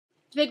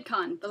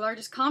Vidcon, the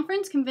largest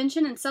conference,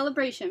 convention, and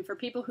celebration for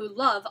people who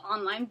love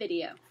online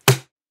video.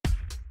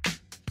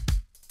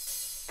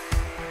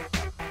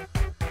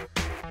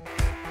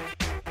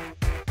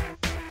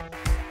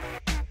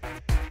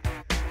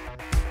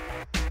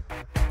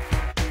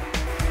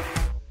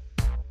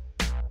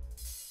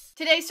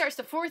 Today starts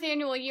the 4th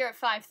annual year of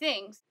 5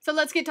 things, so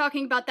let's get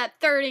talking about that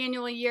 3rd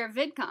annual year of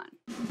Vidcon.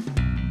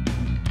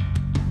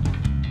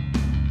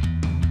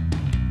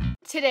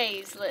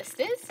 Today's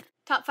list is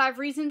top 5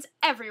 reasons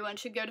everyone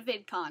should go to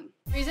Vidcon.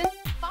 Reason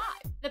 5,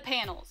 the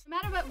panels. No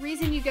matter what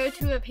reason you go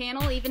to a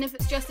panel, even if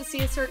it's just to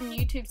see a certain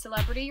YouTube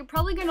celebrity, you're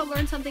probably going to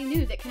learn something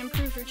new that can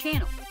improve your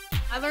channel.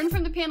 I learned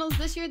from the panels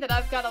this year that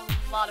I've got a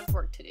lot of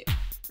work to do.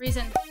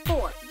 Reason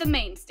 4, the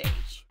main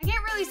stage. I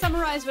can't really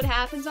summarize what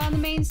happens on the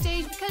main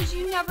stage because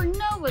you never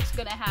know what's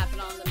going to happen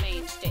on the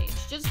main stage.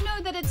 Just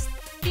know that it's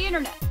the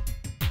internet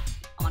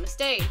on a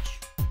stage.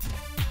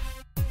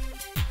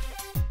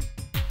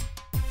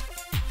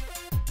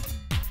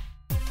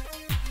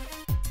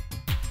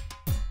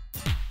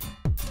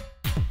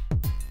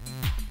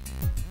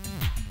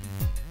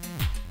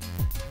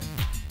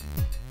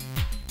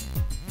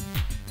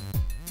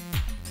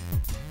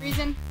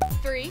 Reason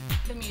 3,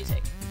 the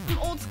music. From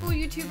old school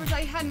YouTubers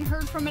I hadn't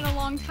heard from in a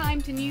long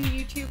time to new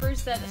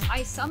YouTubers that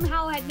I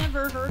somehow had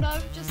never heard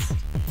of, just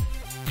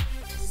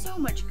so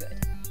much good.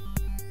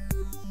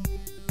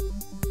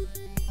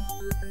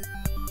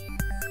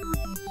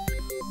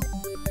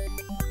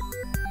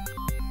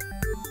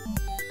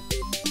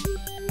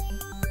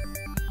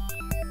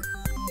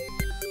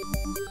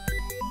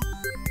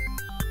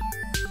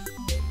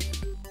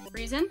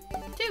 Reason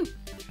 2,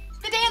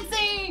 the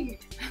dancing!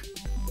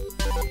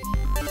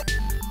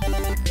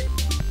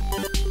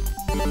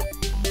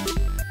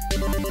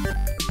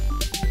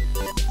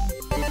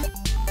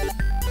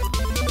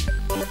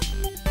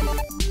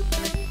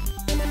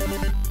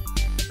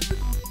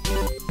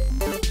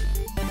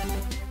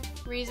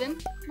 Reason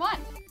 1,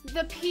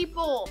 the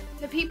people.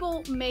 The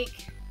people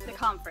make the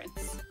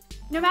conference.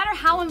 No matter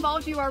how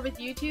involved you are with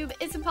YouTube,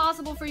 it's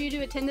impossible for you to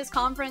attend this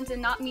conference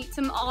and not meet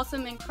some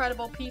awesome,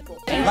 incredible people.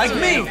 Like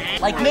me!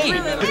 Like me!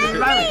 And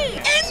me!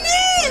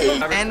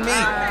 And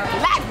me!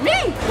 Like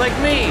me! Like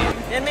me!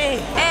 And me!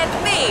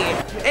 And me!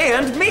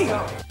 And me!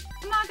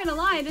 I'm not gonna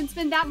lie, I didn't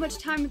spend that much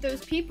time with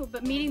those people,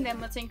 but meeting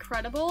them was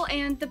incredible,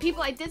 and the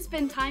people I did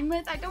spend time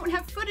with, I don't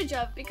have footage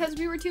of because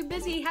we were too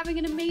busy having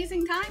an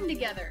amazing time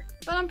together.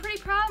 But I'm pretty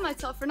proud of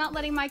myself for not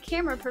letting my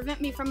camera prevent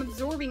me from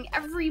absorbing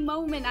every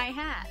moment I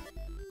had.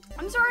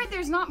 I'm sorry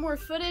there's not more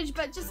footage,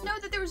 but just know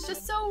that there was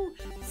just so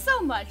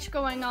much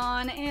going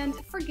on, and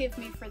forgive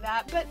me for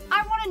that. But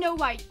I want to know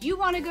why you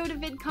want to go to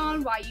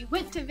Vidcon, why you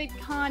went to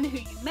Vidcon, who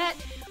you met,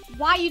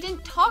 why you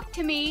didn't talk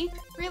to me.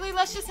 Really,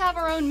 let's just have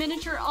our own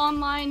miniature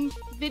online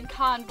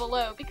Vidcon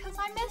below, because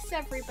I miss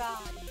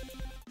everybody.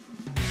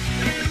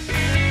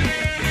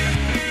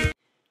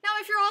 Now,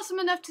 if you're awesome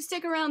enough to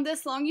stick around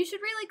this long, you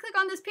should really click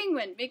on this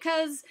penguin,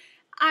 because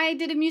I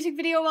did a music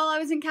video while I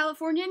was in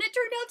California and it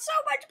turned out so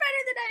much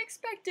better than I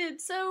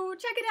expected. So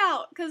check it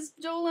out, because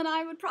Joel and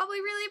I would probably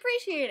really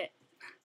appreciate it.